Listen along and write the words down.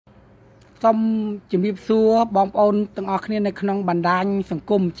សូមជំរាបសួរបងប្អូនទាំងអស់គ្នានៅក្នុងបណ្ដាញសង្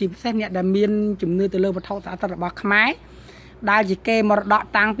គមជាពិសេសអ្នកដែលមានជំនឿទៅលើវត្ថុស័ក្តិសិទ្ធិរបស់ខ្មែរដែលជាគេមរតក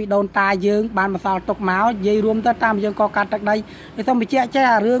តាំងពីដូនតាយើងបានបន្សល់ទុកមកនិយាយរួមទៅតាមយើងកកាត់ទឹកដីហើយសូមបញ្ជាក់ចេះ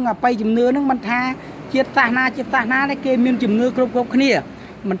អារឿងអបិយជំនឿហ្នឹងមិនថាជាតិសាសនានេះគេមានជំនឿគ្រប់គ្នា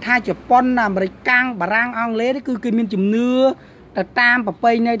មិនថាជប៉ុនអាមេរិកកាំងបារាំងអង់គ្លេសគឺគេមានជំនឿទៅតាមប្រ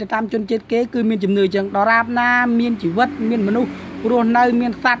ពៃណីទៅតាមជនជាតិគេគឺមានជំនឿចឹងដរាបណាមានជីវិតមានមនុស្សរស់នៅមា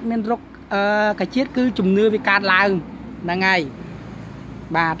នសត្វមានរុក្ខកាជាតិគឺជំនឿវាកើតឡើងហ្នឹងហើយ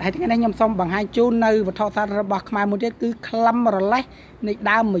បាទហើយថ្ងៃនេះខ្ញុំសូមបង្ហាញជូននៅវត្ថុស័ក្តិរបស់ខ្មែរមួយទៀតគឺក្លឹមរលេះនៃ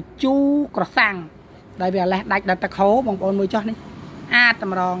ដើមម្ជូរក្រសាំងដែលវាលេះដាច់ដល់ទឹកហូរបងប្អូនមើលចុះនេះអាចតែ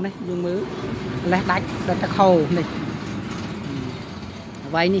ម្ដងនេះយើងមើលលេះដាច់ដល់ទឹកហូរនេះ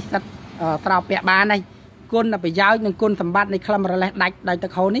អ្វីនេះសិតស្រោបពាក់បានហើយគុណប្រយោជន៍និងគុណសម្បត្តិនៃក្លឹមរលេះដាច់ដោយទឹ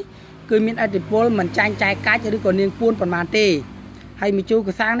កហូរនេះគឺមានឥទ្ធិពលមិនចាញ់ចែកកាច់ឬក៏នាងពួនប៉ុន្មានទេហើយម្ជូរ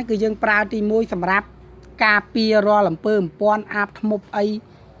ក្រសាំងនេះគឺយើងប្រើទី1សម្រាប់ការពាររាល់អំពើអំព័ន្ធអាបធ្មប់អី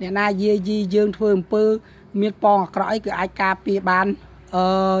អ្នកណាយាយីយើងធ្វើអំពើមានពងអាក្រក់អីគឺអាចការពារបាន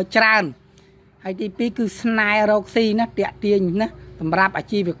ច្រើនហើយទី2គឺស្នែរកស៊ីណាតាក់ទាញណាសម្រាប់អា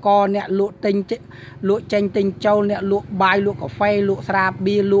ជីវករអ្នកលក់ទិញលក់ចេញទិញចូលអ្នកលក់បាយលក់កាហ្វេលក់ស្រា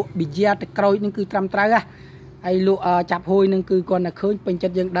បៀរលក់ប៊ីយ៉ាទឹកក្រូចនឹងគឺត្រឹមត្រូវហ៎ហើយលក់ចាប់ហួយនឹងគឺគាត់តែឃើញពេញចិ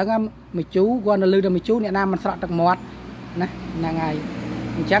ត្តយើងដឹងម្ជូរគាត់នៅលើតែម្ជូរអ្នកណាមិនស្រក់ទឹកមាត់ណាហ្នឹងហើយ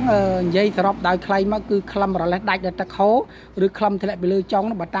អញ្ចឹងនិយាយសរុបដោយខ្លីមកគឺក្លឹមរលេះដាច់ដល់ទឹកហូរឬក្លឹមធ្លាក់ពីលើចុង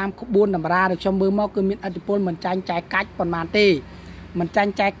បើតាមក្បួនតម្រាដែលខ្ញុំមើលមកគឺមានឥទ្ធិពលមិនចាញ់ចែកកាច់ប៉ុន្មានទេមិនចា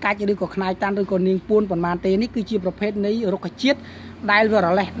ញ់ចែកកាច់ឬក៏ខ្នាយតាន់ឬក៏នាងពួនប៉ុន្មានទេនេះគឺជាប្រភេទនៃរុក្ខជាតិដែលវារ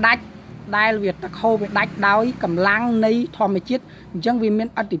លេះដាច់ដែលវាទឹកហូរវាដាច់ដោយកម្លាំងនៃធម្មជាតិអញ្ចឹងវាមាន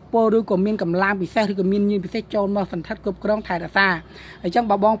ឥទ្ធិពលឬក៏មានកម្លាំងពិសេសឬក៏មានញៀនពិសេសចូលមកសន្ធិដ្ឋគ្រប់គ្រងថែរក្សាអញ្ចឹង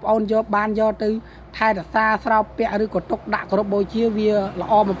បើបងប្អូនយកបានយកទៅថែរក្សាស្រោបពាក់ឬក៏ទុកដាក់គោរពបូជាវាល្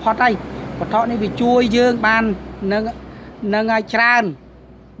អបំផុតហើយវត្ថុនេះវាជួយយើងបាននឹងឲ្យច្រើន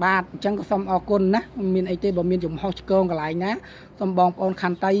បាទអញ្ចឹងក៏សូមអរគុណណាមានអីទេបើមានចំហុសឆ្គងកន្លែងណាសូមបងប្អូនខ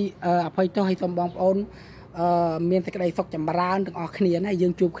ន្តីអភ័យទោសហើយសូមបងប្អូនមានសេចក្តីសុខចម្រើនទាំងអស់គ្នាណាយើ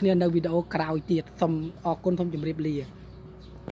ងជួបគ្នានៅវីដេអូក្រោយទៀតសូមអរគុណសូមជម្រាបលា